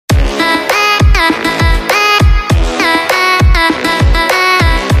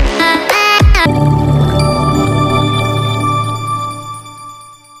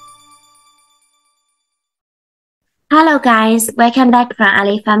Hello guys, welcome back from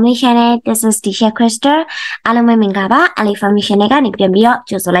Ali Family Channel. This is Tisha Crystal. အားလုံးပဲမင်္ဂလာပါ Ali Family Channel ကနေပြန်ပြီးတော့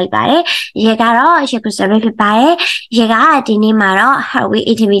ကြိုဆိုလိုက်ပါတယ်။ရေကတော့ Tisha Crystal ပဲဖြစ်ပါတယ်။ရေကဒီနေ့မှာတော့ Headway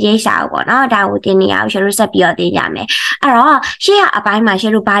intermediate စာအုပ်ပေါ့နော်။ဒါကိုတင်နေအောင်ရှယ်တို့ဆက်ပြီးတော့တင်ကြမယ်။အဲ့တော့ရှေ့ကအပိုင်းမှာရှ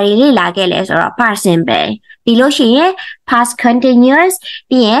ယ်တို့ဘာတွေလေ့လာခဲ့လဲဆိုတော့ past simple ပြီးလို့ရှိရင် past continuous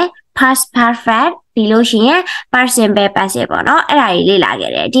ပြီးရင် past perfect ပြီးလို့ရှိရင် past simple passive ပေါ့နော်အဲ့ဒါကြီးလေ့လာ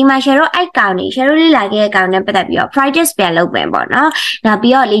ခဲ့တယ်ဒီမှာ share တို့အဲ့ကောင်နေ share တို့လေ့လာခဲ့တဲ့ကောင်နဲ့ပတ်သက်ပြီးတော့ practice ပြန်လုပ်မယ်ပေါ့နော်နောက်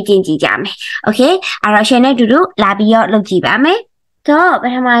ပြီးတော့လေ့ကျင့်ကြည့်ကြမယ် okay အဲ့တော့ share နဲ့တူတူလာပြီးတော့လုပ်ကြည့်ပါမယ်တော့ပ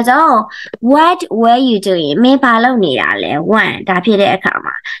ထမဆုံး what were you doing မင်းဘာလုပ်နေတာလဲ1ဒါဖြစ်တဲ့အခါ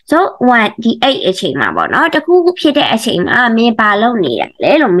မှာ so 1ဒီ8အချိန်မှာပေါ့နော်တခုခုဖြစ်တဲ့အချိန်မှာမင်းဘာလုပ်နေတာ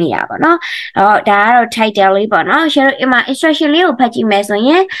လဲလို့မေးတာပေါ့နော်အော်ဒါကတော့ title လေးပေါ့နော် share အမ instruction လေးကိုဖတ်ကြည့်မယ်ဆိုရ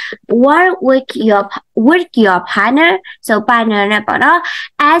င် work with your partner so partner နဲ့ပေါ့နော်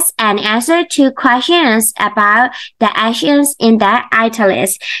as an answer to questions about the actions in that item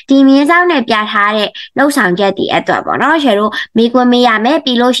list ဒီမြင်းဆောင်နဲ့ပြထားတဲ့လှုပ်ဆောင်ချက်တွေအတွက်ပေါ့နော် share တို့မိကွန်းမေးရမယ်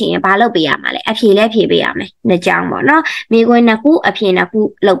ပြီးလို့ရှိရင်ဘာလုပ်ပေးရမှာလဲအဖြေလည်းဖြေပေးရမယ်နှစ်ကြောင်းပေါ့နော်မိကွန်းနှစ်ခုအဖြေနှစ်ခု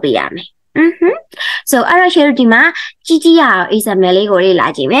လုပ်ပေးရမယ်so အဲ့တော့ share ဒီမှာကြည့်ရအောင် example လေးကိုလေ့လာ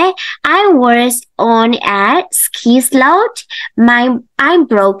ကြည့်မယ် I was on a ski slope I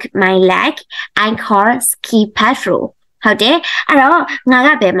broke my leg I called ski patrol ဟုတ်တယ်အဲ့တော့ငါက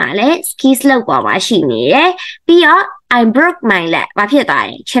ဘယ်မှာလဲ ski slope ပေါ်မှာရှိနေတယ်ပြီးတော့ I broke my leg ဘာဖြစ်သွား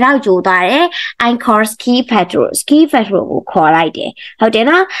လဲခြေထောက်ကျိုးသွားတယ် I call ski patrol ကိုခေါ်လိုက်တယ်ဟုတ်တယ်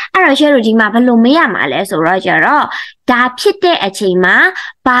နော်အဲ့တော့ share တို့ဒီမှာဘယ်လိုမေးရမှာလဲဆိုတော့ကျတော့ဒါဖြစ်တဲ့အချိန်မှာ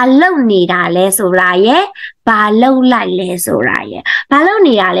ဘာလုပ်နေတာလဲဆိုတာရဲ့ဘာလုပ်လိုက်လဲဆိုတာရဲ့ဘာလုပ်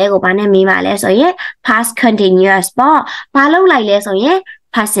နေတာလဲကိုဘာနဲ့မေးမှာလဲဆိုရင် past continuous ပေါ့ဘာလုပ်လိုက်လဲဆိုရင်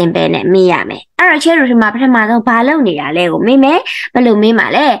past simple နဲ့မေးရမယ်အဲ့တော့ share တို့ဒီမှာပထမဆုံးဘာလုပ်နေတာလဲကိုမေးမယ်ဘယ်လိုမေးမှာ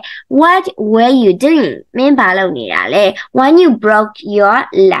လဲ what were you doing မင်းဘာလုပ်နေတာလဲ when you broke your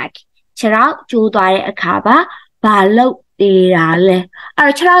leg ခြေထောက်ကျိုးသွားတဲ့အခါဘာလုပ်နေတာလဲအဲ့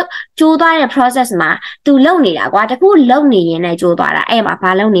တော့ခြေထောက်ကျိုးသွားတဲ့ process မှာ तू လုပ်နေတာကွာတခုလုပ်နေရင်လည်းကျိုးသွားတာအဲ့မှာ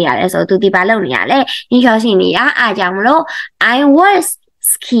ဘာလုပ်နေရလဲဆိုတော့ तू ဒီဘာလုပ်နေရလဲရင်းချောရှိနေတာအားကြောင့်မလို့ I was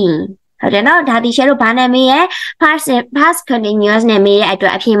skiingဟုတ်တယ်နော်ဒါဒီ share တို့ဘာနဲ့မေးရ past continuous နဲ့မေးတဲ့အတွ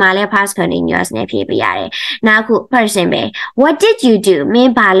က်အဖြေမှာလဲ past continuous နဲ့ဖြေပေးရတယ်နောက်ခု person ပဲ what did you do မ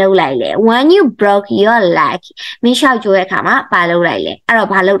င်းဘာလုပ်လိုက်လဲ when you broke your leg မင်းရှောက်ကျိုးတဲ့အခါမှာဘာလုပ်လိုက်လဲအဲ့တော့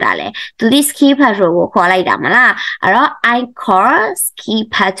ဘာလုပ်တာလဲ to this ski patrol ကိုခေါ်လိုက်တာမလားအဲ့တော့ I call ski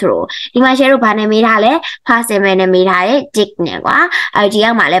patrol ဒီမှာ share တို့ဘာနဲ့မေးထားလဲ past simple နဲ့မေးထားတယ် did နဲ့ကွာအဲ့ဒီ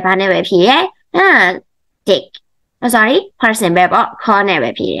အောက်မှာလဲဘာနဲ့ပဲဖြေရdid sorry person ပဲပေါ့ခေါ်နေပဲ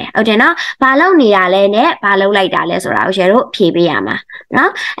ဖြေတယ်ဟုတ်တယ်နော်ဘာလုပ်နေတာလဲနဲ့ဘာလုပ်လိုက်တာလဲဆိုတာကို share တို့ဖြေပေးရမှာ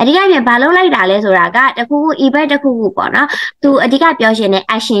နော်အဓိကပြန်ဘာလုပ်လိုက်တာလဲဆိုတာကတခုခု event တခုခုပေါ့နော်သူအဓိကပြောရှင်တဲ့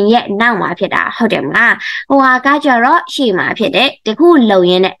action ရဲ့နောက်မှာဖြစ်တာဟုတ်တယ်မလားဟိုဟာကကြတော့ရှေ့မှာဖြစ်တဲ့တခုလုံ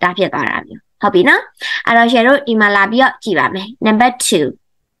ရင်းနဲ့ဒါဖြစ်သွားတာမျိုးဟုတ်ပြီနော်အဲ့တော့ share တို့ဒီမှာလာပြီးတော့ကြည့်ပါမယ် number 2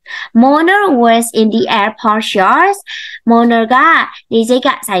 Monor was in the airport shores. Monor ကလေဆိပ်က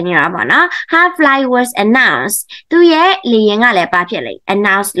ဆိုင်နေတာပေါ့နော် Her flight was announced. သူရဲ့လေယာဉ်ကလည်းဘာဖြစ်လဲ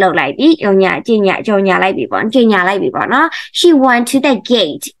announce လုပ်လိုက်ပြီကြော်ညာလိုက်ပြီပေါ့နော် She went to the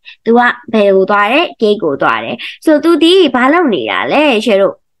gate. သူကဘယ်ကိုသွားတယ် gate ကိုသွားတယ် So သူဒီဘာလုပ်နေတာလဲရှယ်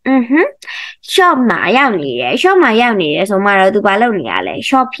တို့shop မှာရောက်နေတယ် shop မှာရောက်နေတယ်ဆိုမှတော့သူဘာလုပ်နေရလဲ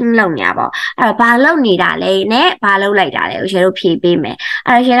shopping လုပ်နေတာပေါ့အဲ့တော့ဘာလုပ်နေတာလဲနဲ့ဘာလုပ်လိုက်တာလဲကိုရှယ်တို့ဖြေပေးမယ်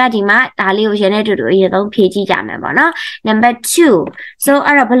အဲ့တော့ရှယ်ကဒီမှာဒါလေးကိုရှယ်နဲ့တူတူအရင်ဆုံးဖြေကြည့်ကြမယ်ပေါ့နော် number 2 so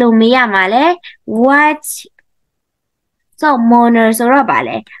အဲ့တော့ဘယ်လိုမေးရမှာလဲ what so Mona ဆိုတော့ဘာ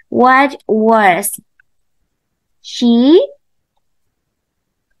လဲ what was she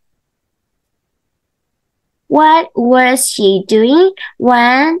doing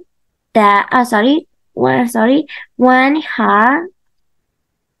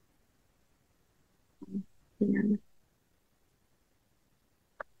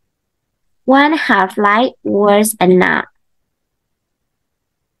when her flight was announced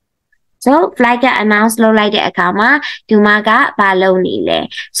so flight က announce လုပ်လိုက်တဲ့အခါမှာဒီမှာကဘာလုပ်နေလဲ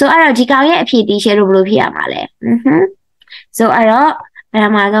so အဲ့တော့ဒီကောင်ရဲ့အဖြေတီးရှယ်လို့ဘယ်လိုဖြေရမှာလဲso အဲ့တော့ပထ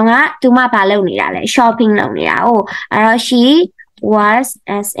မဆုံးကသူမဘာလုပ်နေတာလဲ shopping လုပ်နေတာဟုတ်အဲ့တော့ she was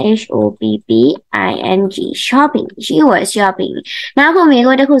shopping she was shopping နောက်ခု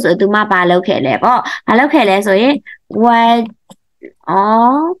မျိုးတစ်ခုဆိုသူမဘာလုပ်ခဲ့လဲပေါ့ဘာလုပ်ခဲ့လဲဆိုရင် what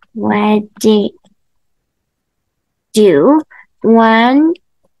did do when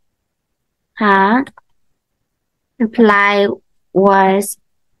her reply was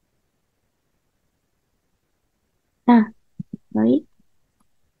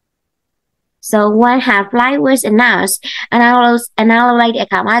so one have flight was announced announce လိုက်တဲ့အ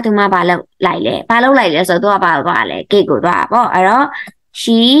ခါမှာသူမဘာလုပ်လိုက်လဲဆိုတော့သူကဘာသွားလဲ gate ကိုသွားတာပေါ့အဲ့တော့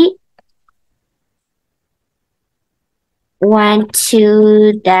she went to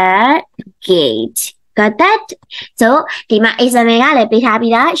the gate got that so ဒီမှာ example ကလည်းပေးထား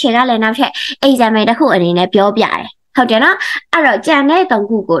ပြီးသားရှယ်ကလည်းနောက်ထပ် example တစ်ခုအနေနဲ့ပြောပြတယ်ဟုတ်တယ်နော်အဲ့တော့ကြံတဲ့3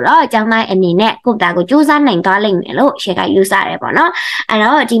ခုကိုတော့ကျောင်းသားအနေနဲ့ကိုယ့်တာကိုစူးစမ်းနိုင်သွားလိမ့်မယ်လို့ရှယ်ကယူဆတယ်ပေါ့နော်အဲ့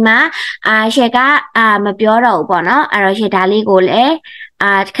တော့ဒီမှာရှယ်ကမပြောတော့ဘူးပေါ့နော်အဲ့တော့ရှယ်ဒါလေးကိုလည်း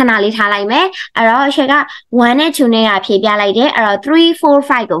ခဏလေးထားလိုက်မယ်အဲ့တော့ရှယ်က1နဲ့2နဲ့ဖြည့်ပြလိုက်တယ်အဲ့တော့3 4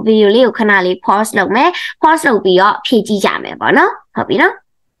 5ကို video လေးကိုခဏလေး pause လုပ်မယ် pause လုပ်ပြီးတော့ဖြည့်ကြည့်ကြမယ်ပေါ့နော်ဟုတ်ပြီနော်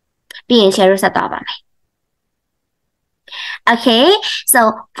ပြီးရင် share ဆက်သွားပါမယ်Okay so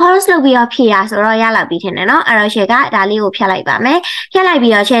pause လုပ်ပြီးတော့ဖြည့်ရဆိုတော့ရလောက်ပြီးထင်တယ်เนาะအဲ့တော့ share ကဒါလေးကိုဖြတ်လိုက်ပါမယ်ဖြတ်လိုက်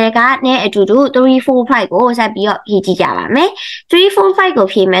ပြီးတော့ share ကနဲ့အတူတူ3 4 5ကိုဆက်ပြီးတော့ဖြည့်ကြည့်ကြပါမယ်3 4 5ကို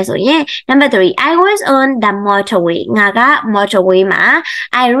ဖြည့်မယ်ဆိုရင် number 3 I was on the motorway ငါက motorway မှာ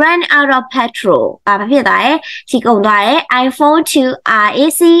I ran out of petrol ဘာဖြစ်သွားလဲစီကုန်သွားတယ် I phoned to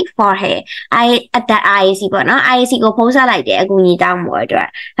RAC for her I at that RAC ပေါ့เนาะ RAC ကိုဖုန်းဆက်လိုက်တယ်အကူအညီတောင်းဖို့အတွက်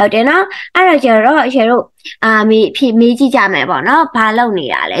ဟုတ်တယ်เนาะအဲ့တော့ကျတော့ share တို့မေးကြည့်ကြမယ်ပေါ့နော်ဘာလုပ်နေ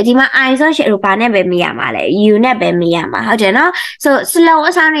တာလဲဒီမှာ I ဆိုရှယ်တို့ဘာနဲ့ပဲမေးရမှာလဲ you နဲ့ပဲမေးရမှာဟုတ်တယ်နော် so slow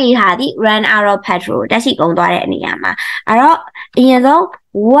အစားနေဟာဒီ run out of petrol တက်ရှိကုန်သွားတဲ့အနေအမှာအဲ့တော့အရင်ဆုံး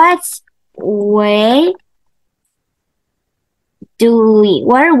what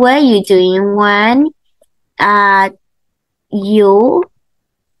were you doing when you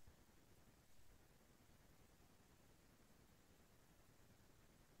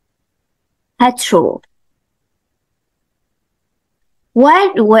petrol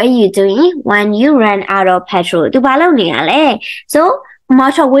What were you doing when you ran out of petrol? သူဘာလုပ်နေတာလဲ So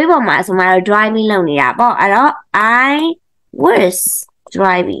motorway ပေါ်မှာဆိုမှတော့ driving လုပ်နေတာပေါ့အဲ့တော့ I was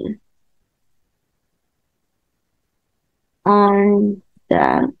driving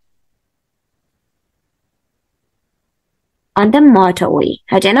on the motorway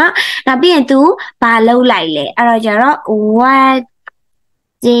ဟုတ်တယ်နော်နောက်ပြီးရင်သူဘာလုပ်လိုက်လဲအဲ့တော့ကျတော့ What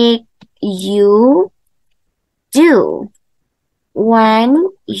did you do when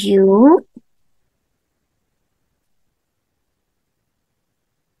you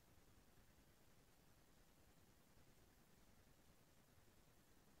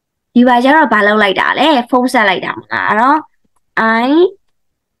ဒီပါကျတော့ဘာလုပ်လိုက်တာလဲဖုန်းဆက်လိုက်တာမလားအဲ့တော့ I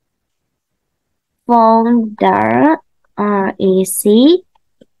phoned the RAC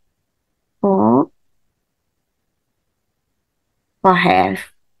for her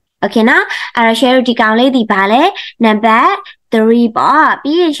Okay နော်အဲ့တော့ share ဒီကောင်လေးဒီပါလဲ number 3ပေါ့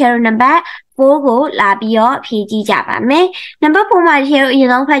ပြီးရင် share number 4ကိုလာပြီးတော့ဖြည့်ကြည့်ကြပါမယ် number 4မှာ share အရင်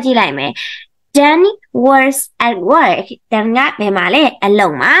ဆုံးဖတ်ကြည့်လိုက်မယ် Dan was at work Dan ကဘယ်မှာလဲအလု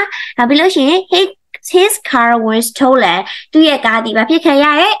ပ်မှာနောက်ပြီးလို့ရှိရင် his car was stolen သူ့ရဲ့ကားဒီဘာဖြစ်ခံရ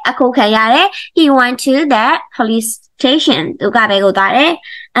တယ်အခုခံရတယ် he went to the police station သူကဘယ်ကိုသွားတယ်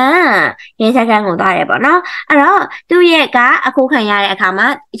ရဲစခန်းကိုသွားတယ်ပေါ့နော်အဲ့တော့သူ့ရဲ့ကားအခုခံရတဲ့အခါမှာ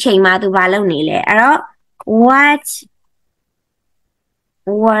အချိန်မှာသူဘာလုပ်နေလဲအဲ့တော့ what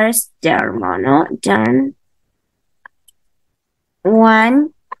was done one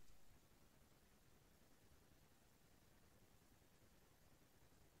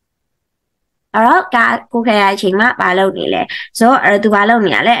အဲ့တော့ကားကိုခံရတဲ့အချိန်မှာဘာလုပ်နေလဲဆိုတော့အဲ့သူဘာလုပ်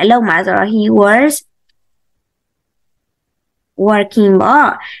နေရလဲအလုပ်မှာဆိုတော့ he was working ပေါ့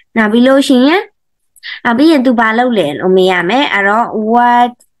နောက်ပြီးလို့ရှိရင်နောက်ပြီးရင်သူဘာလုပ်လဲလို့မေးရမယ်အဲ့တော့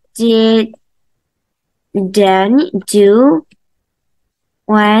what did Dan do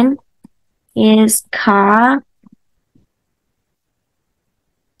when his car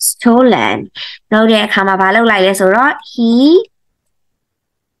stolen နောက်တဲ့အခါမှာဘာလုပ်လိုက်လဲဆိုတော့ he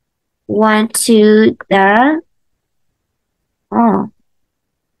went to the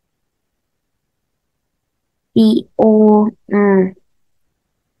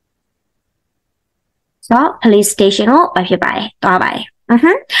so police station ကိုပဲဖြစ်ပါတယ်သွားပါတယ်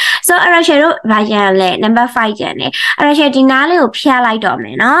so အဲ့တော့ share တို့ဘာကျန်လဲ number 5ကျန်တယ်အဲ့တော့ share ဒီနားလေးကိုဖျက်လိုက်တော့မ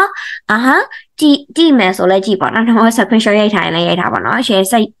ယ်နော်ကြည့်မယ်ဆိုလဲကြည့်ပေါ့နော်တော့ screenshot ရိုက်ထားရင်လည်းရိုက်ထားပါနော် share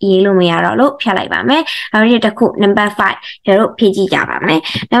စိတ်ရေးလို့မရတော့လို့ဖျက်လိုက်ပါမယ်အဲ့တော့တစ်ခု number 5 share တို့ဖြည့်ကြည့်ကြပါမယ်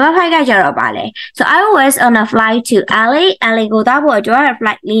number 5ကကျတော့ပါလဲ so I was on a flight to LA ကိုသွားဖို့အတွက်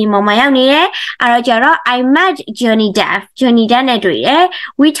flight လေးပေါ်မှာရောက်နေတယ်အဲ့တော့ကျတော့ I met Johnny Depp နဲ့တွေ့တယ်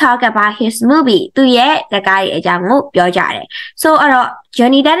we talk about his movie သူရဲ့ဇာတ်ကားရဲ့အကြောင်းကိုပြောကြတယ် so အဲ့တော့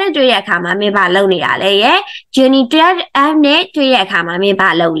Johnny Depp နဲ့တွေ့တဲ့အခါမှာမင်းဘာလုပ်နေတာလဲရဲ့ Johnny Depp နဲ့တွေ့တဲ့အခါမှာမင်းဘာ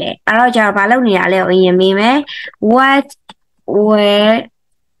လုပ်လဲအဲ့တော့ကျတော့ဘာလုပ်နေတာလဲအရင်မေးမယ် What were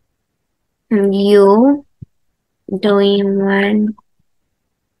you doing when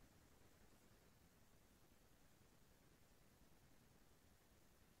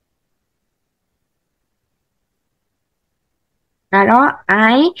အဲ့တော့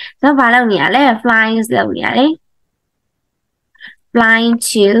I ဆိုဘာလုပ်နေရလဲ flying လုပ်နေရလေ flying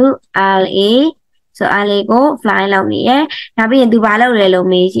to LA ဆို LA ကို fly လုပ်နေရနောက်ပြီးရင်သူဘာလုပ်လဲလို့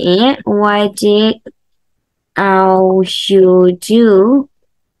မေးရင် what did you do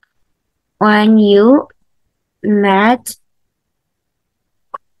when you met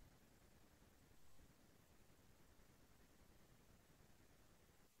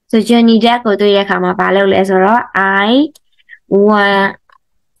so Johnny Depp ကိုတွေ့တဲ့အခါမှာဘာလုပ်လဲဆိုတော့ I went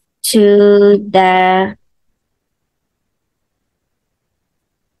to the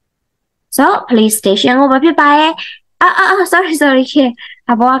so police station ကိုဘာဖြစ်ပါရဲ့sorry ခေ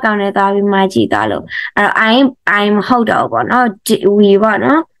အဘောအကောင်နဲ့သွားပြီးမှကြည့်သွားလို့အဲ့တော့ I'm ဟုတ်တော့ပေါ့နော် we ပေါ့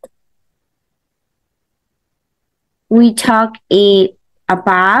နော် we talk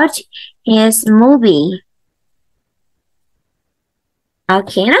about his movie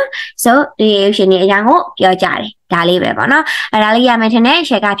okay နော် so ဒီရှင်နေအကြောင်းကိုပြောကြတယ်ဒါလေးပဲပေါ့နော်အဲ့ဒါလေးရမယ်ထင်တယ်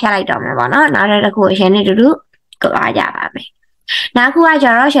ရှယ်ကဖြတ်လိုက်တော့မယ်ပေါ့နော်နောက်တစ်ခုရှင်နေတူတူကြရပါမယ်နောက်ခုကကျ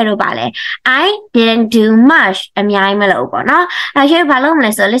တော့ share ပါလဲ I didn't do much အများကြီးမလုပ်ပေါ့နော်အဲ့ share ဘာလုပ်မလဲ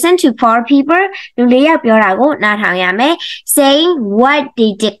ဆို listen to four people လူလေးယောက်ပြောတာကိုနားထောင်ရမယ် saying what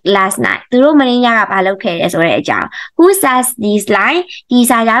they did last night သူတို့မင်းညကဘာလုပ်ခဲ့လဲဆိုတဲ့အကြောင်း who says these line ဒီ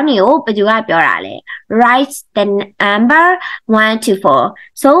စာကြောင်းတွေကိုဘယ်သူကပြောတာလဲ write the number 1 to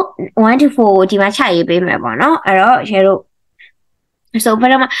 4 so 1 to 4ဒီမှာခြေရေးပေးမယ်ပေါ့နော်အဲ့တော့ share so ပ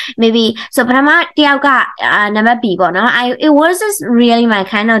ထမ maybe so ပထမတယောက်ကနံပါတ် B ပေါ့နော် it was just really my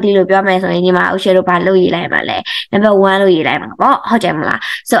kind of ဒီလိုပြောမယ်ဆိုရင်ဒီမှာအုပ်ရှယ်တို့ဘာလို့ရေးလိုက်မှာလဲနံပါတ်1လို့ရေးလိုက်မှာပေါ့ဟုတ်တယ်မလား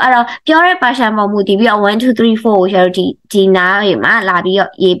so အဲ့တော့ပြောတဲ့ passion ပေါ်မူတည်ပြီးတော့1 2 3 4ကိုရှယ်တို့ဒီနားရေမှာလာပြီး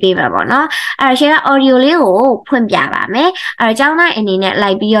တော့ရေးပေးမှာပေါ့နော်အဲ့တော့ရှယ်က audio လေးကိုဖွင့်ပြပါမယ်အဲ့တော့ကျောင်းသားအနေနဲ့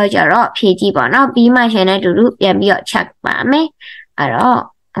လိုက်ပြီးတော့ကြတော့ဖြည့်ကြည့်ပေါ့နော်ပြီးမှရှယ်နဲ့တူတူပြန်ပြီးတော့ check ပါမယ်အဲ့တော့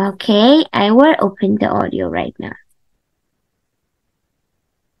okay I will open the audio right now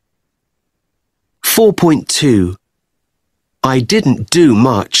 4.2 I didn't do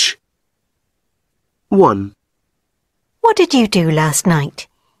much. 1. What did you do last night?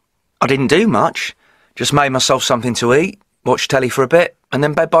 I didn't do much. Just made myself something to eat, watched telly for a bit, and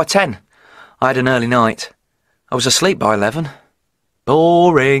then bed by 10. I had an early night. I was asleep by 11.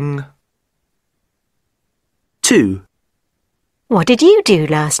 Boring. 2. What did you do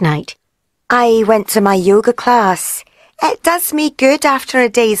last night? I went to my yoga class. It does me good after a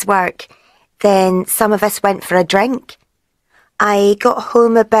day's work. Then some of us went for a drink. I got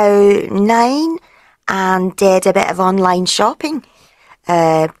home about 9 and did a bit of online shopping.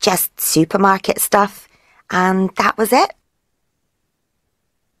 Just supermarket stuff. And that was it.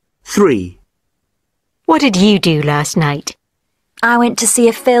 3. What did you do last night? I went to see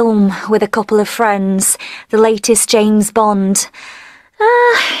a film with a couple of friends, the latest James Bond.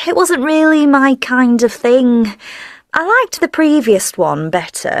 It wasn't really my kind of thing. I liked the previous one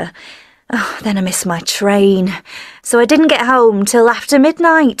better. Oh, then I missed my train, so I didn't get home till after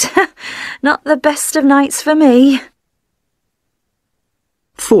midnight. Not the best of nights for me.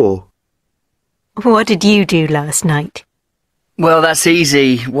 4. What did you do last night? Well, that's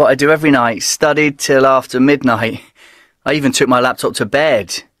easy. What I do every night. Studied till after midnight. I even took my laptop to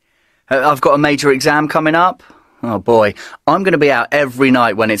bed. I've got a major exam coming up. Oh boy, I'm going to be out every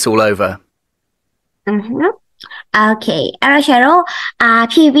night when it's all over. Okay အဲ့တော့ရှင်တို့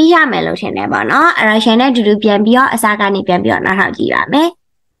ဖြည့်ပြီးရမယ်လို့ထင်တယ်ပေါ့နော်အဲ့တော့ရှင်နဲ့တူတူပြန်ပြီးတော့အစားကနေပြန်ပြီးတော့နားထောင်ကြည့်ပါမယ်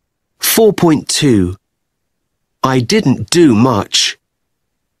 4.2 I didn't do much.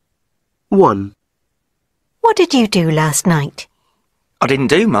 1. What did you do last night? I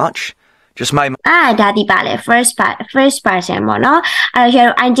didn't do much. Just made my... ဒါဒီပါလေ first person ပေါ့နော်အဲ့တော့ရှင်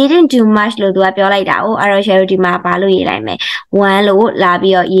တို့ I didn't do much လို့သူကပြောလိုက်တာ哦အဲ့တော့ရှင်တို့ဒီမှာဘာလို့ရေးလိုက်မလဲ1လို့လာ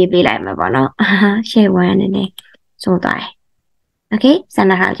ပြီးတော့ရေးပေးလိုက်မယ်ပေါ့နော်ရှယ်1နည်းနည်းဆိုသွားတယ် okay စမ်း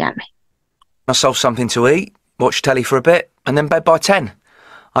နားကြမယ် myself something to eat, watched telly for a bit, and then bed by 10.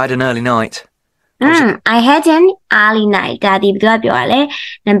 I had an early night. I had an early night ဒါဒီဘယ်သူကပြောရလဲ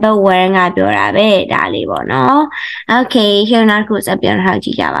number 1ကပြောတာပဲဒါလေးပေါ့နော် okay ရှင်နောက်တစ်ခုစပြန်ထောက်ကြ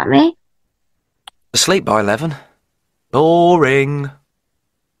ည့်ကြပါမယ် Asleep by 11. Boring.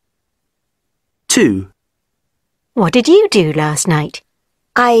 2. What did you do last night?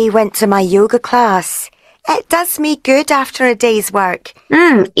 I went to my yoga class. It does me good after a day's work.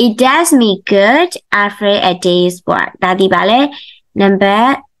 It does me good after a day's work ဒါဒီပါလေ number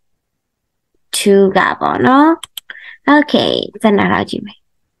 2ကပေါ့နော် okay စမ်းနားကြည့်မယ်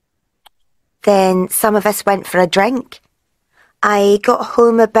Then some of us went for a drink. I got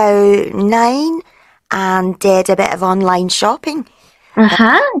home about 9 and did a bit of online shopping.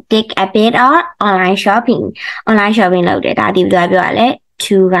 Did a bit of online shopping လုပ်တယ်ဒါဒီဘယ်သူကပြောရလဲ 2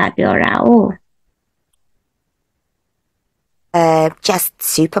ကပြောတာ哦 Just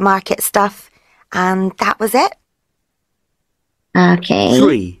supermarket stuff. And that was it. Okay.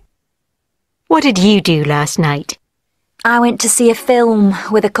 3, What did you do last night? I went to see a film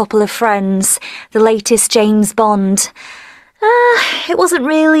with a couple of friends, the latest James Bond. It wasn't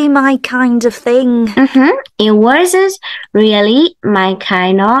really my kind of thing. It wasn't really my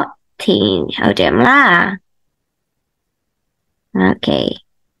kind of thing. ဟုတ်တယ်မလား Okay.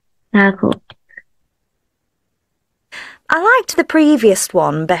 နောက်ခု I liked the previous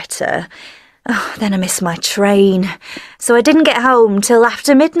one better. Oh, then I missed my train, so I didn't get home till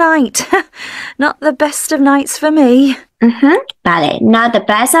after midnight. Not the best of nights for me. ဗါလေ Not the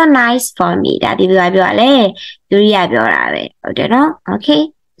best of nights for me ဒါဒီပြောပြောလေသူရပြောတာပဲဟုတ်တယ်နော် Okay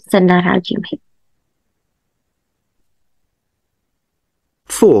စနထားကြည့်မယ်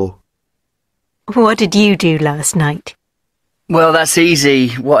 4, What did you do last night? Well, that's easy.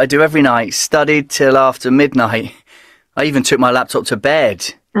 What I do every night. Studied till after midnight. I even took my laptop to bed.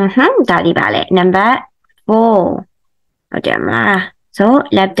 ဒါဒီပါလေ Number 4ဟုတ်တယ်မလား So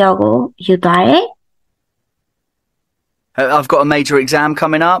laptop ကိုယူသွားတယ် I've got a major exam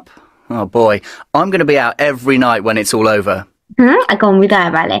coming up. Oh boy, I'm going to be out every night when it's all over. အကုန်ပြီးသား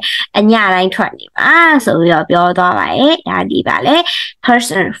ပါလေအညတိုင်းထွက်နေပါဆိုပြီးတော့ပြောသွားပါရဲ့ဒါဒီပါလေ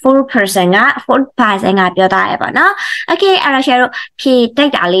person full person က full person ကပြောသားရပါနော် Okay အဲ့တော့ share တို့ဖြည့်တို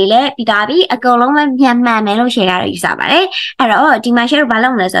က်တာလေးလည်းပြီးသားပြီအကုန်လုံးပဲမြန်မှန်မယ်လို့ share ရယူစားပါတယ်အဲ့တော့ဒီမှာ share တို့ဘာလု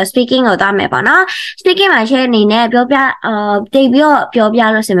ပ်မလဲဆိုတော့ speaking ကိုသွားမယ်ပေါ့နော် speaking မှာ share အနေနဲ့ပြောပြတိတ်ပြီးတော့ပြောပြ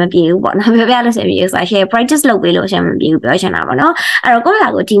လို့စင်မပြေဘူးပေါ့နော်ပြောပြလို့စင်မပြေဘူးဆိုတာ share practice လုပ်ပေးလို့စင်မပြေဘူးပြောချင်တာပေါ့နော်အဲ့တော့ကိုယ့်ဟာ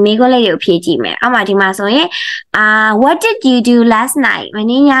ကိုဒီမေးခွန်းလေးတွေကိုဖြည့်ကြည့်မယ်အောက်မှာဒီမှာဆိုရင်what did you do last night မ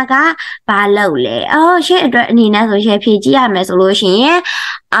နေ့ညကဘာလုပ်လဲရှင့်အတွက်အနေနဲ့ဆိုရှယ်ဖြည့်ကြည့်ရမယ်ဆိုလို့ရှိရင်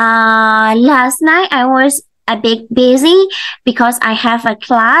last night I was a bit busy because I have a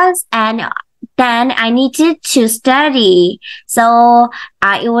class and then I needed to study so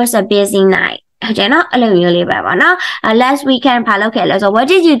it was a busy night ဟုတ်တယ်နော်အဲ့လိုမျိုးလေးပဲပေါ့နော် last weekend ဘာလုပ်ခဲ့လဲဆို what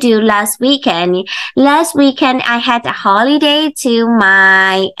did you do last weekend I had a holiday to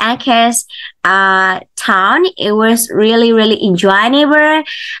my uncle's town it was really enjoyable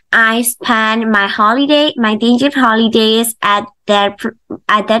I spent my Egypt holidays at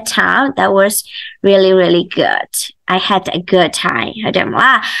that town that was really good I had a good time ဟုတ်တယ်မ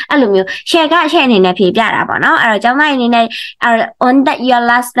လားအဲ့လိုမျိုး share က share အနေနဲ့ဖြေပြတာပေါ့နော်အဲ့တော့ကျောင်းသားအနေနဲ့ on that your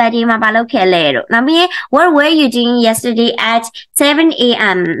last study မှာဘာလုပ်ခဲ့လဲလို့နောက်ပြီး what were you doing yesterday at 7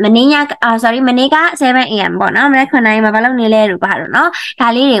 a.m. မနေ့က 7 a.m. ပေါ့နော်မနေ့9 နာရီမှာဘာလုပ်နေလဲလို့ပါတော့နော်ဒါ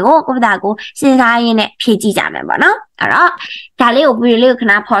လေးတွေကိုကိုယ့်ဘာသာကိုစဉ်းစားရင်းနဲ့ဖြေကြည့်ကြမယ်ပေါ့နော်အဲ့တော့ဒါလေးကို video လေးကိုခ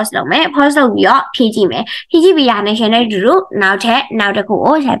ဏ pause လုပ်မယ် pause လုပ်ပြီးတော့ဖြေကြည့်မယ်ဖြေကြည့်ပြီးရတဲ့ share နဲ့တူတူနောက်တစ်ခု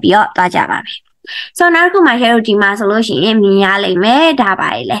ကိုဆက်ပြီးတော့သွားကြပါမယ်So နောက်တစ်ခုမှ share တို့ဒီမှာဆိုလို့ရှိရင်မြင်ရလိမ့်မယ်ဒါပါ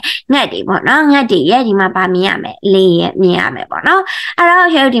လေငှက်တွေပေါ့နော်ငှက်တွေရဲ့ဒီမှာဗာမြင်ရမယ်လေရဲ့မြင်ရမယ်ပေါ့နော်အဲ့တော့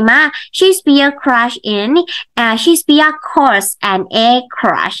share တို့ဒီမှာ Shakespeare crash in Shakespeare cause an air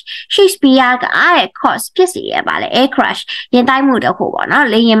crash Shakespeare ကcause ဖြစ်စေရပါလေ air crash ရင်တိုက်မှုတစ်ခုပေါ့နော်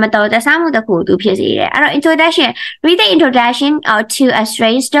လေရင်မတော်တဆမှုတစ်ခုသူဖြစ်စေတယ်အဲ့တော့ introduction read the introduction to a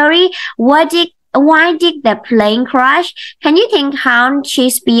strange story Why did the plane crash? Can you think how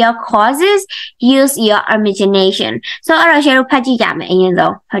Shakespeare causes? Use your imagination. So အဲ့တော့ share ဖတ်ကြည့်ကြမယ်အရင်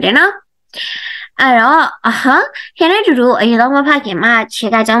ဆုံးဟုတ်တယ်နော်အဲ့တော့ခင်ဗျားတို့အရင်ဆုံးမဖတ်ခင်မှာခြေ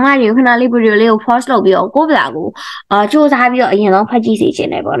ကကျောင်းသားတွေကိုခဏလေး video လေးကို pause လုပ်ပြီးတော့ကိုယ့်ဘာသာကိုစူးစမ်းပြီးတော့အရင်ဆုံးဖတ်ကြည့်စီခြ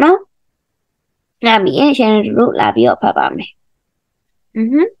င်းတယ်ပေါ့နော်နောက်ပြီး share တို့လာပြီးတော့ဖတ်ပါမယ်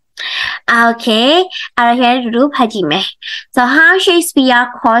Okay, I'll hear you Haji me. So how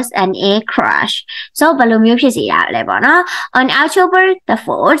Shakespeare caused an air crash. So balloon on October the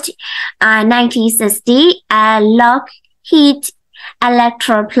 4th, 1960, a Lockheed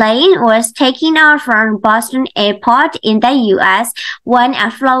electroplane was taken out from Boston Airport in the U.S. when a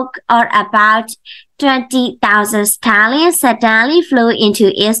flock or about 20,000 stallions suddenly flew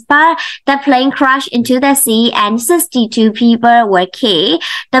into its path. The plane crashed into the sea and 62 people were killed.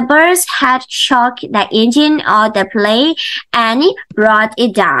 The birds had shocked the engine of the plane and brought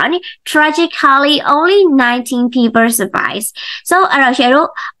it down. Tragically, only 19 people survived. So,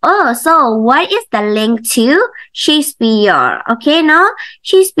 so what is the link to Shakespeare? Okay, no?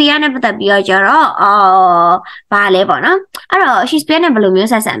 Shakespeare နဲ့ပတ်သက်ပြီးတော့ကျတော့ဘာလဲပေါ့နော်အဲ့တော့ Shakespeare နဲ့ဘယ်လိုမျိုး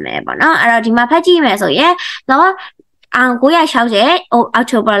ဆက်ဆံမလဲပေါ့နော်အဲ့တော့ဒီမှာဖတ်ကြည့်မယ်ဆိုရင်တော့960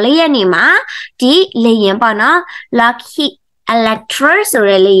 October 4ရက်နေ့မှာဒီလေယာဉ်ပေါ့နော် Lockheed Electra ဆို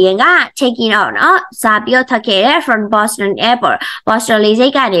တဲ့လေယာဉ်က taking out နော်စာပြီးတော့ထွက်ခဲ့တဲ့ from Boston Airport Boston လေဆိ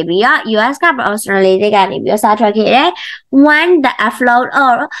ပ်ကနေပြီးတော့ US က Boston လေဆိပ်ကနေပြီးတော့စာထွက်ခဲ့တဲ့ when the afloat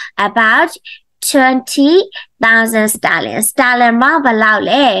or about 20,000 stallion မှာဘယ်လောက်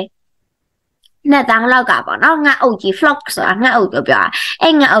လဲ နှစ်တောင်းလောက်ကပေါ့နော်ငါအုပ်ကြီး flock ဆိုတာငါအုပ်ပြောပြော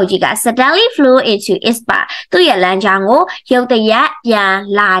အဲ့ငါအုပ်ကြီးက suddenly flew into its path သူ့ရဲ့လမ်းကြောင်းကိုရုတ်တရက်ပြန်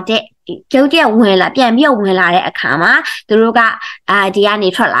လာတဲ့ရုတ်တရက်ဝင်လာပြန်ပြီးဝင်လာတဲ့အခါမှာသူတို့ကဒီကနေ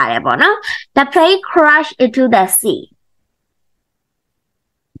ထွက်လာတယ်ပေါ့နော် the plane crashed into the sea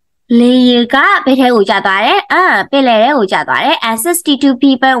လေယာဉ်ကဘယ်ထဲကိုကျသွားတယ်ပင်လယ်ထဲကိုကျသွားတယ် and 62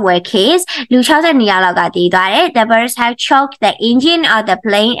 people were killed လူ62ယောက်လောက်ကတည်သွားတယ် the birds have choked the engine of the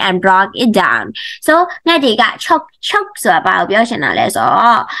plane and brought it down so ငှက်တွေက choke ဆိုတာဘာကိုပြောချင်တာလဲဆို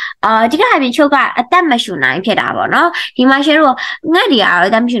တော့ဒီကဟာပြီး choke ကအသက်မရှူနိုင်ဖြစ်တာပေါ့နော်ဒီမှာရှယ်တို့ငှက်တွေကတော့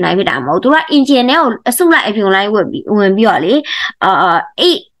အသက်မရှူနိုင်ဖြစ်တာမဟုတ်သူက engine ထဲကိုအစုလိုက်အပြုံလိုက်ဝင်ပြီးတော့လေ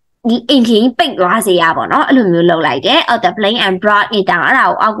အဲ့ဒီ engine ပိတ်သွားစေရပါတော့အဲ့လိုမျိုးလုပ်လိုက်တယ် of the plane and brought it down အဲ့ဒါ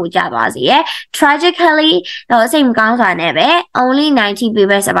ကိုအောက်ကိုကျသွားစေရ tragically တော့စိတ်မကောင်းစွာနဲ့ပဲ only 90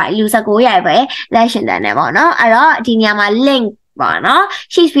 people survive လူ19ယောက်ပဲလက်ရှင်တန်တယ်ပေါ့နော်အဲ့တော့ဒီနေရာမှာ link ပေါ့နော်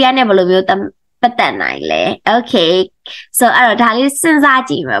Shakespeare နဲ့ဘယ်လိုမျိုးပတ်သက်နိုင်လဲ okay so အဲ့တော့ဒါလေးစဉ်းစား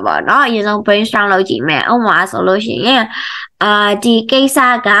ကြည့်မယ်ပေါ့နော်အရင်ဆုံး brainstorm လုပ်ကြည့်မယ်ဥပမာဆိုလို့ရှိရင်ဒီကိစ္စ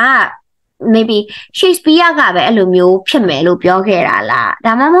ကmaybe Shakespeare ကပဲအဲ့လိုမျိုးဖြစ်မယ်လို့ပြောခဲ့တာလား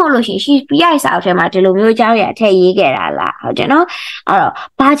ဒါမှမဟုတ်လို့ရှိရင် Shakespeare ရဲ့စာအုပ်ထဲမှာဒီလိုမျိုးအကြောင်းအရာထည့်ရေးခဲ့တာလားဟုတ်တယ်နော်အဲ့တော့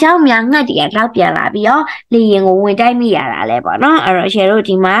ဘာကြောင့်များငှက်တွေကလောက်ပြန်လာပြီးတော့လေရင်ကိုဝင်တိုက်မိရတာလဲပေါ့နော်အဲ့တော့ share တို့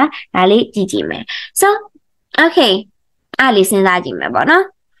ဒီမှာဒါလေးကြည့်ကြည့်မယ် so okay အဲ့လေးစဉ်းစားကြည့်မယ်ပေါ့နော်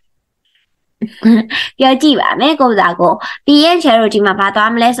ပြောကြည့်ပါမယ်ကိုယ်စားကိုပြီးရင် share တို့ဒီမှာဘာ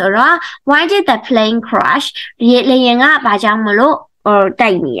သွားမလဲဆိုတော့ why did the plane crash လေရင်ကဘာကြောင့်မလို့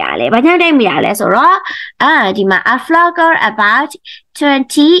တိုက်မိရလဲဘာကြောင့်တိုက်မိရလဲဆိုတော့ဒီမှာ a flock of about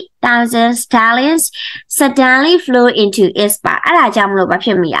 20,000 stallions suddenly flew into its path အဲ့ဒါကြောင့်မလို့ဘာဖြ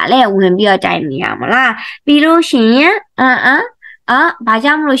စ်မိရလဲဝင်ပြီးတော့တိုက်မိရမလားပြီးလို့ရှိရင်ဘာ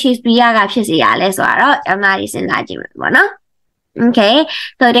ကြောင့်မလို့ Shakespeare ကဖြစ်စေရလဲဆိုတော့ကျောင်းသားတွေစဉ်းစားကြည့်မယ်ပေါ့နော်Okay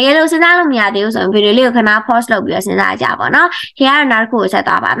ဆိုတကယ်လို့စဉ်းစားလို့မရသေးဘူးဆိုရင်ဗီဒီယိုလေးကိုခဏ pause လုပ်ပြီးတော့စဉ်းစားကြပါတော့။ဒီကတော့နောက်တစ်ခုကိုဆက်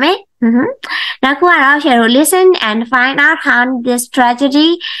သွားပါမယ်။နောက်တစ်ခုကတော့ share listen and find out how this tragedy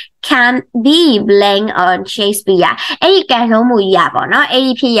can be blamed on Shakespeare အဲ့ဒီကံဆုံးမှုကြီးอ่ะပေါ့နော်အဲ့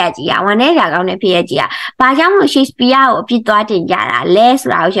ဒီဖြစ်ရကြီးอ่ะဝန်ထဲကြကောင်းတဲ့ဖြစ်ရကြီးอ่ะဘာကြောင့်လို့ Shakespeare ကိုအပြစ်သွားတင်ကြတာလဲဆို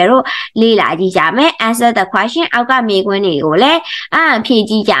တာကို share တို့လေ့လာကြည့်ကြမယ် answer the question အောက်ကမေးခွန်းတွေကိုလည်းဖြေ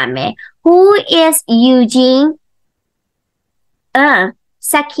ကြည့်ကြမယ် Who is Eugene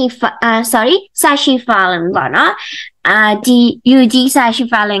Sashi Fallon ပေါ့နော်ဒီ UG Sashi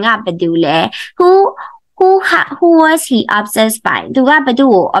Fallon ကဘယ်သူလဲ who was he obsessed by သူကဘယ်သူ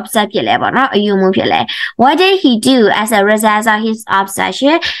ကို obsessed ဖြစ်လဲပေါ့နော်အယူမှုဖြစ်လဲ what did he do as a result of his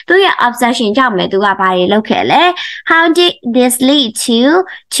obsession သူရဲ့ obsession ကြောင့်ပဲသူကဘာတွေလုပ်ခဲ့လဲ how did this lead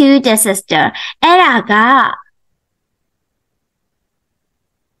to the sister အဲ့ဒါက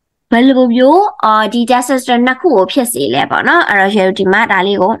ဘယ်လိုမျိုးဒီ disaster နှစ်ခုကိုဖြစ်စေလဲပေါ့နော်အဲ့တော့ share ဒီမှာဒါ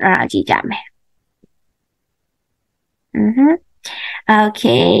လေးကိုကြည့်ကြမယ်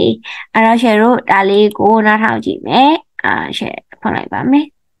okay အဲ့တော့ share တို့ဒါလေးကိုနားထောင်ကြည့်မယ်share ဖွင့်လိုက်ပါမယ်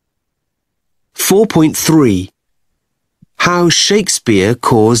 4.3 How Shakespeare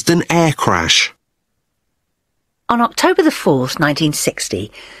caused an air crash. On October the 4th,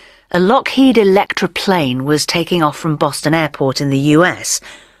 1960, a Lockheed Electra plane was taking off from Boston Airport in the US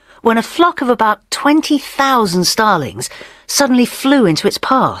when a flock of about 20,000 starlings suddenly flew into its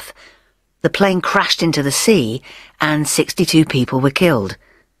path. The plane crashed into the sea and 62 people were killed.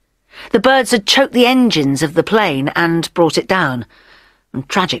 The birds had choked the engines of the plane and brought it down. And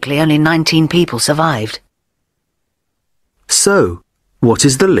tragically, only 19 people survived. So, what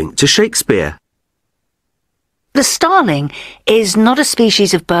is the link to Shakespeare? The starling is not a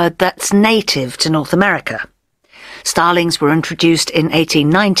species of bird that's native to North America. Starlings were introduced in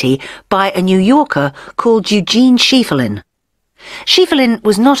 1890 by a New Yorker called Eugene Schieferlin. Schieferlin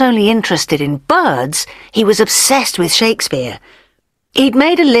was not only interested in birds, he was obsessed with Shakespeare. He'd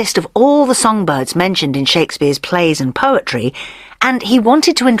made a list of all the songbirds mentioned in Shakespeare's plays and poetry, and he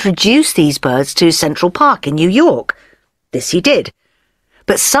wanted to introduce these birds to Central Park in New York. This he did.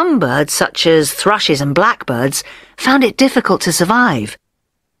 But some birds, such as thrushes and blackbirds, found it difficult to survive.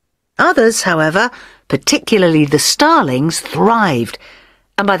 Others, however, particularly the starlings, thrived,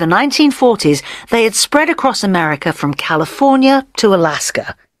 and by the 1940s they had spread across America from California to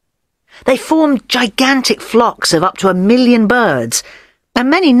Alaska. They formed gigantic flocks of up to 1 million birds, and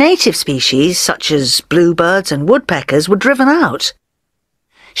many native species, such as bluebirds and woodpeckers, were driven out.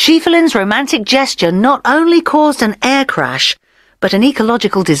 Schieferlin's romantic gesture not only caused an air crash, but an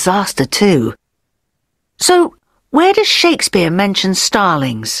ecological disaster too. So, where does Shakespeare mention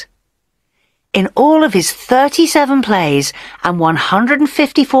starlings? In all of his 37 plays and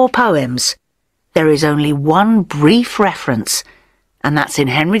 154 poems, there is only one brief reference, and that's in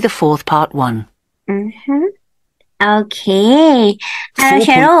Henry IV, Part 1. Mhm. Okay. အဲ့တော့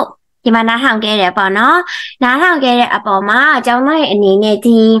share တို့ဒီမှာနားထောင်ခဲ့တယ်ပေါ့နော်နားထောင်ခဲ့တဲ့အပေါ်မှာအကြောင်းသားရဲ့အနေနဲ့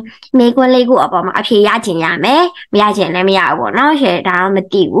ဒီမိကွန်းလေးခုအပေါ်မှာအဖြေရချင်ရမယ်မရချင်လည်းမရဘူးပေါ့နော် share ဒါတော့မ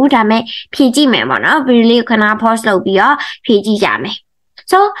သိဘူးဒါပေမဲ့ဖြေကြည့်မယ်ပေါ့နော် video လေးကိုခဏ pause လုပ်ပြီးတော့ဖြေကြည့်ကြမယ်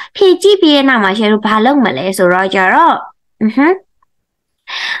so ဖြေကြည့်ပြီးတဲ့နောက်မှာ share တို့ဘာလုပ်မလဲဆိုတော့ကြတော့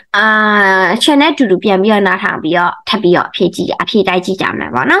channel တူတူပြန်ပြီးတော့နားထောင်ပြီးတော့ထပ်ပြီးတော့ဖြေကြည့်အဖြေတိုက်ကြည့်ကြမ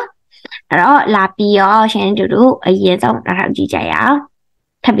ယ်ပေါ့နော်အဲ့တော့လာပြီးတော့ channel တူတူအရင်ဆုံးနားထောင်ကြည့်ကြရအောင်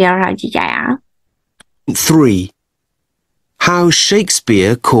ထပ်ပြီးတော့နားထောင်ကြည့်ကြရအောင် 3. How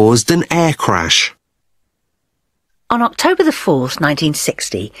Shakespeare caused an air crash. On October the 4th,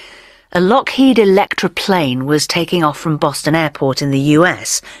 1960, a Lockheed Electra plane was taking off from Boston Airport in the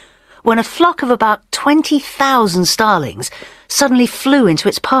US when a flock of about 20,000 starlings suddenly flew into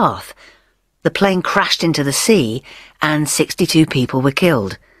its path. The plane crashed into the sea and 62 people were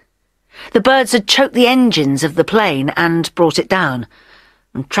killed. The birds had choked the engines of the plane and brought it down.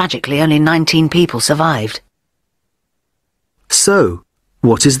 And tragically, only 19 people survived. So,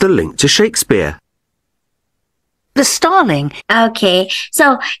 what is the link to Shakespeare? The starling. Okay,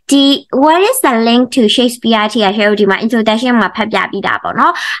 so what is the link to Shakespeare ที่ share ဒီမှာ introduction မှာဖတ်ပြပြီးတာပေါ့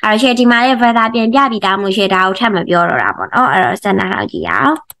နော်အဲ့တော့ share ဒီမှာလည်း further ပြန်ပြပြီးသားမျိုး share ဒါကိုထပ်မပြောတော့တာပေါ့နော်အဲ့တော့စက်နာထောက်ကြည့်ရအော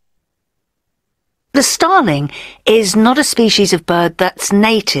င် The starling is not a species of bird that's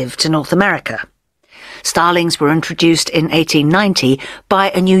native to North America. Starlings were introduced in 1890 by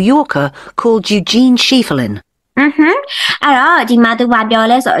a New Yorker called Eugene Schiefelin. အဲ့တော့ဒီမှာသူကပြော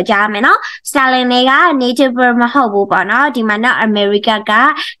လဲဆိုတော့ကြားမယ်နော် Starling တွေက native bird မဟုတ်ဘူးပေါ့နော်ဒီမှာတော့ America က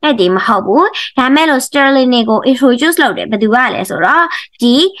အဲ့ဒီမဟုတ်ဘူးဒါမဲ့လို့ Starling တွေကို introduce လုပ်တယ်ဘယ်သူကလဲဆိုတော့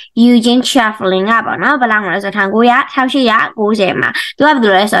ဒီ Eugene Schiefelin ကပေါ့နော်ဘယ်လောက်လဲဆိုတော့1890မှာသူကဘယ်သူ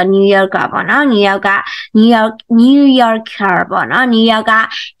လဲဆိုတော့ New York ကပေါ့နော် New Yorker ပေါ့နော် New York က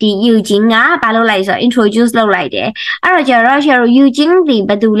ဒီ Eugene ကဘာလုပ်လိုက်ဆိုတော့ introduce လုပ်လိုက်တယ်အဲ့တော့ကျတော့ Eugene ဒီဘ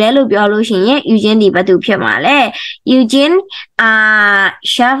ယ်သူလဲလို့ပြောလို့ရှိရင် Eugene ဒီဘယ်သူဖြစ်မှာလဲ Eugene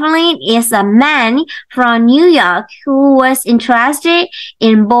Schiefelin is a man from New York who was interested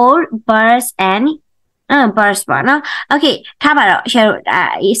in both birds and birds ပေါ့နော် Okay ထားပါတော့ share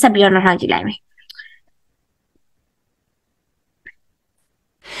ဆက်ပြီးတော့နောက်ထောင်ကြည့်လိုက်မယ်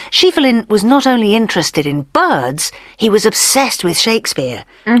Schiefelin was not only interested in birds, he was obsessed with Shakespeare.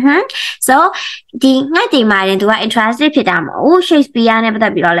 So ဒီငှက်တွေမှာရင်သူက interested ဖြစ်တာမဟုတ် Shakespeare နဲ့ပတ်သ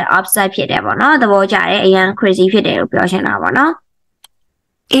က်ပြီးတော့လည်း obsessed ဖြစ်တယ်ပေါ့နော်သဘောကျတယ်အရင် crazy ဖြစ်တယ်လို့ပြောချင်တာပေါ့နော်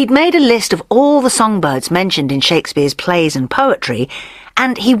He'd made a list of all the songbirds mentioned in Shakespeare's plays and poetry,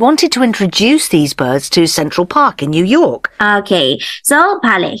 and he wanted to introduce these birds to Central Park in New York. Okay, so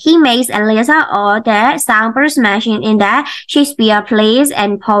he makes a list of all the songbirds mentioned in the Shakespeare plays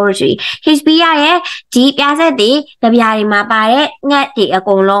and poetry. Shakespeare ရဲ့ဒီပြဆက်တွေတပြားတွေမှာပါတဲ့ငှက်တွေအ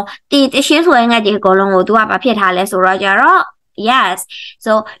ကုန်လုံးတရှင်းဆိုတဲ့ငှက်တွေအကုန်လုံးကိုသူကဘာဖြစ်ထားလဲဆိုတော့ကြတော့ Yes,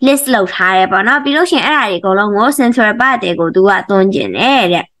 so list လုပ်ထားတယ်ပေါ့နော်ပြီးလို့ရှိရင်အဲ့ဒါတွေအကုန်လုံးကို Central Park တွေကိုသူကသွင်းကျင်တယ်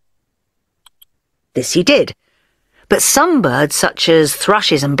တဲ့ This he did. But some birds, such as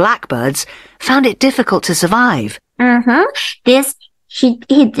thrushes and blackbirds, found it difficult to survive. This he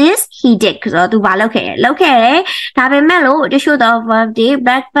did ဆိုတော့သူဘာလုပ်ခဲ့လဲဒါပေမဲ့လို့တချို့တော့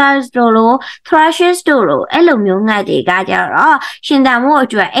blackbirds တို့လို့ thrushes တို့လို့အဲ့လိုမျိုးငှက်တွေကကြတော့ရှင်သန်မှုအ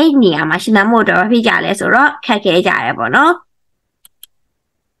တွက်အဲ့နေရာမှာရှင်သန်မှုအတွက်ဖြစ်ကြလဲဆိုတော့ခက်ခဲကြတယ်ပေါ့နော်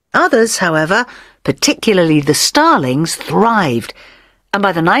Others, however, particularly the starlings, thrived. And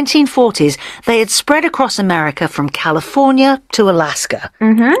by the 1940s, they had spread across America from California to Alaska.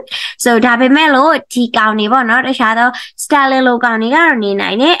 So ဒါပေမဲ့လို့ဒီကောင်တွေပေါ့နော်တခြားသော starling လိုကောင်တွေကတော့နေ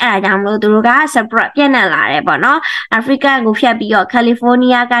နိုင်တယ်အဲ့ဒါကြောင့်မလို့သူတို့က spread ပြန့်နှံ့လာတယ်ပေါ့နော် Africa ကိုဖြတ်ပြီးတော့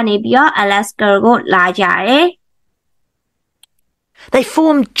California ကနေပြီးတော့ Alaska ကိုလာကြတယ် They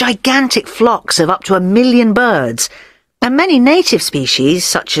formed gigantic flocks of up to 1 million birds, and many native species,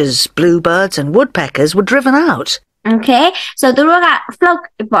 such as bluebirds and woodpeckers, were driven out. Okay, so သူတို့က flock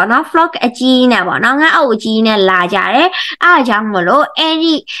ပေါ့နော် flock အကြီးနဲ့ပေါ့နော်ငါအုပ်အကြီးနဲ့လာကြတယ်အားကြောင့်မလို့အဲ့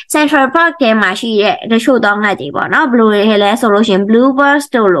ဒီ Central Park ထဲမှာရှိတဲ့တချို့သောငှက်တွေပေါ့နော်ဘယ်လိုတွေလဲဆိုလို့ရှင် bluebirds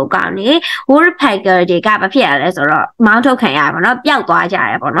တို့လိုကောင်တွေ woodpecker တွေကဘာဖြစ်ရလဲဆိုတော့မောင်းထုတ်ခံရပါတော့ပျောက်သွားကြ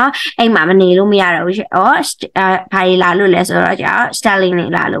တယ်ပေါ့နော်အဲ့မှာမနေလို့မရတော့ဘူး။ဘာတွေလာလို့လဲဆိုတော့ကြာ starling တွေ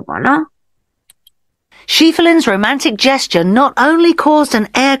လာလို့ပေါ့နော် Schiefelin's romantic gesture not only caused an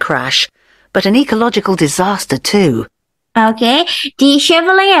air crash, but an ecological disaster too. Okay ဒီ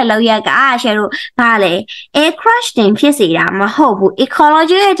Chevrolet ရဲ့လောက်ရကရှယ်တို့ဗာလေ air crash တင်ဖြစ်စေတာမဟုတ်ဘူး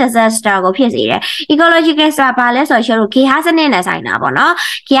ecological disaster ကိုဖြစ်စေတယ် ecological ဆိုတာဗာလဲဆိုတော့ရှယ်တို့ဂေဟစနစ်နဲ့ဆိုင်တာပေါ့နော်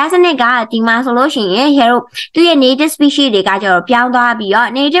ဂေဟစနစ်ကဒီမှာဆိုလို့ရှိရင်ရှယ်တို့သူ့ရဲ့ native species တွေကကျတော့ပြောင်းသွားပြီးတော့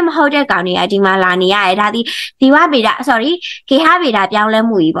native မဟုတ်တဲ့ကောင်တွေကဒီမှာလာနေရတယ်ဒါဒီဇီဝဗေဒ sorry ဂေဟဗေဒပြောင်းလဲ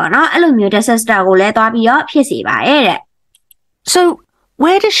မှုကြီးပေါ့နော်အဲ့လိုမျိုး disaster ကိုလည်းသွားပြီးတော့ဖြစ်စေပါတယ်တဲ့ So,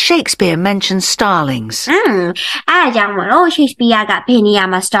 where does Shakespeare mention starlings? အဲ့ဒါကြောင့်မလို့ Shakespeare ကဘယ်နေရာ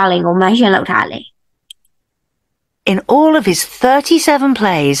မှာ starling ကို mention လုပ်ထားလဲ In all of his 37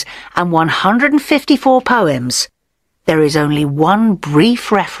 plays and 154 poems, there is only one brief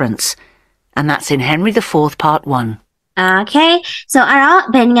reference, and that's in Henry IV, Part 1. Okay so အဲ့တော့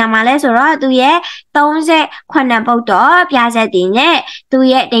ဘယ်နေရာမှာလဲဆိုတော့သူရဲ့38ပုဒ်တော်ပြဆက်တည်နဲ့သူ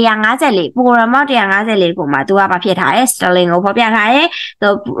ရဲ့154 poem 154ကိုမှသူကဘာဖြစ်ထားလဲ Sterling ကိုဖော်ပြထားတယ် so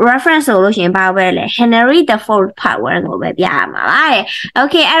reference ဆိုလို့ရှိရင်ဘာပဲလဲ Henry IV Part 1ကိုပဲပြရမှာပါတဲ့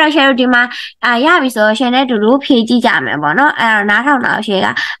Okay အဲ့တော့ share ဒီမှာရပြီဆိုတော့ share နဲ့တူတူဖြည့်ကြည့်ကြမယ်ပေါ့နော်အဲ့တော့နားထောင်တော့ share က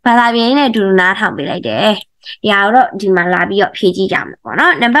ဘာသာပြန်နဲ့တူတူနားထောင်ပေးလိုက်တယ်ရာတော့ဒီမှာလာပြီးတော့ဖြည့်ကြည့်ကြမယ်ပေါ့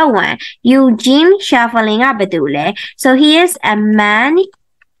နော် number 1 Eugene Shuffling ကဘယ်သူလဲ so he is a man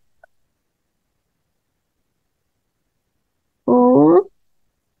who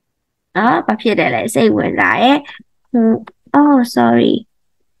ဘာဖြစ်တယ်လဲစိတ်ဝင်စားရဲ့ oh sorry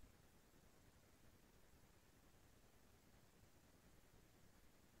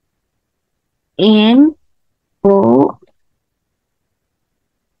in oh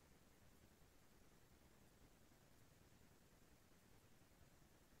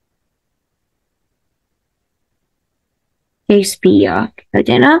Shakespeare ဟုတ်တ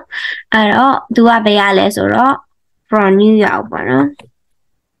ယ်နော်အဲ့တော့သူကဘယ်ရလဲဆိုတော့ from New York ပေါ့နော်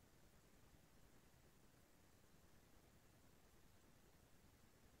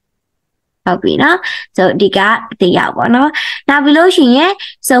ဟုတ်ပြီနော် so ဒီကတရားပေါ့နော်နောက်ပြီးလို့ရှိရင်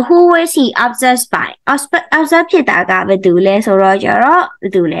so who was he obsessed by obsessed ဖြစ်တာကဘယ်သူလဲဆိုတော့ကျတော့ဘ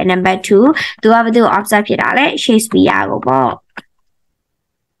ယ်သူလဲ number 2သူကဘယ်သူ obsessed ဖြစ်တာလဲ Shakespeare ကိုပေါ့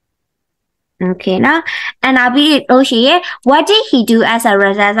Okay နော် and နောက်ပြီးလို့ရှိရင် what did he do as a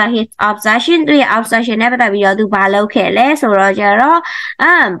result of his obsession သူရဲ့ obsession နဲ့ပတ်သက်ပြီးတော့သူဘာလုပ်ခဲ့လဲဆိုတော့ကျတော့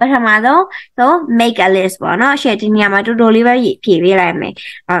ပထမဆုံး so make a list ပေါ့နော်ရှယ်ဒီနေရာမှာတူတူလေးပဲဖြည့်ပေးလိုက်မယ်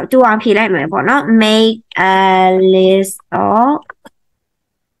တူအောင်ဖြည့်လိုက်မယ်ပေါ့နော် make a list of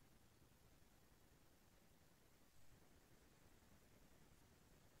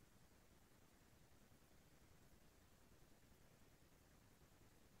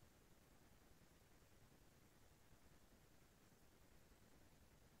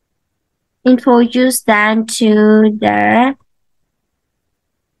introduce them to the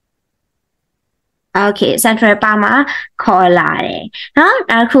okay central Parma ခေါ်လာတယ်နော်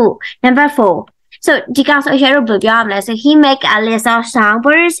နောက်တစ်ခု number 4 so ဒီကောင်ဆို share ဘယ်လိုပြောရမလဲ so he make a list of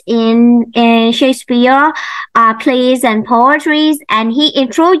songbirds in Shakespeare plays and poetries and he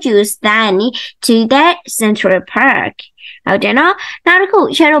introduced them to the Central Park ဟုတ်တယ်နော်နောက်တစ်ခု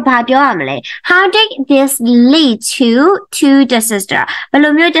share ဘာပြောရမလဲ how did this lead to the sister ဘယ်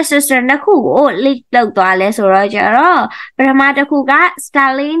လိုမျိုး the sister နှစ်ခုကို lead လုပ်သွားလဲဆိုတော့ကျတော့ပထမတစ်ခုက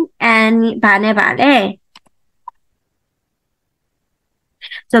Stalin and ဘာနဲ့ပါလဲ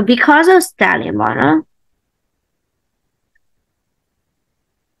so because of Stalin ပေါ့နော်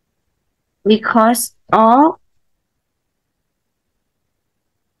because of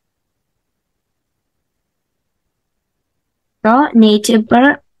the native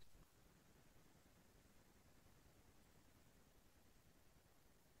bird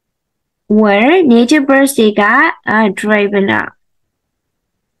where native birds တွေက driven up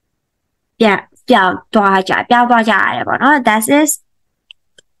ပြောင်းသွားကြရတယ်ပေါ့နော် that is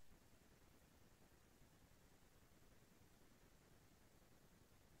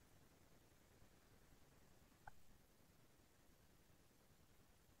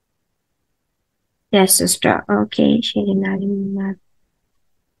yes sister okay she did not remember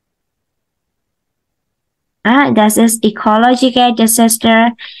that is ecological disaster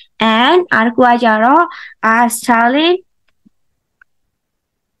and arkuajaro Stalin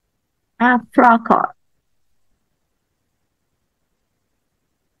Procor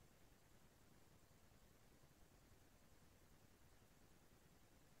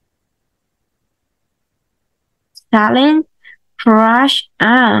Stalin crush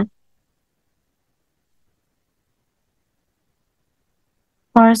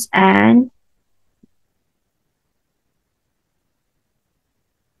course and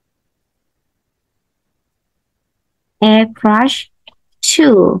air crush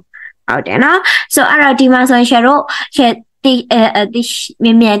 2ဟုတ်တယ်နော် so အဲ့တော့ဒီမှာဆိုရင် share တို့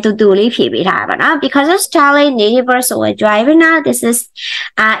မြန်တူတူလေးဖြည့်ပေးထားပါနော် because of Starlink neighbors were driving now this is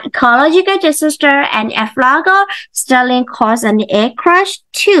ecological disaster and a flag Starlink caused an air crash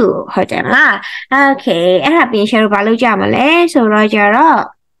too ဟုတ်တယ်မလား okay အဲ့ဒါပြင်ရှယ်လို့ဘာလုပ်ကြမလဲဆိုတော့ကြတော့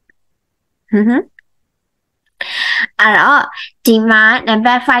အဲ့တော့ဒီမှာ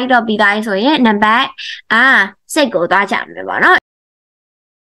number 5တော့ပြီးသားဆိုရင် number 6ကိုသွားကြမယ်ပေါ့နော်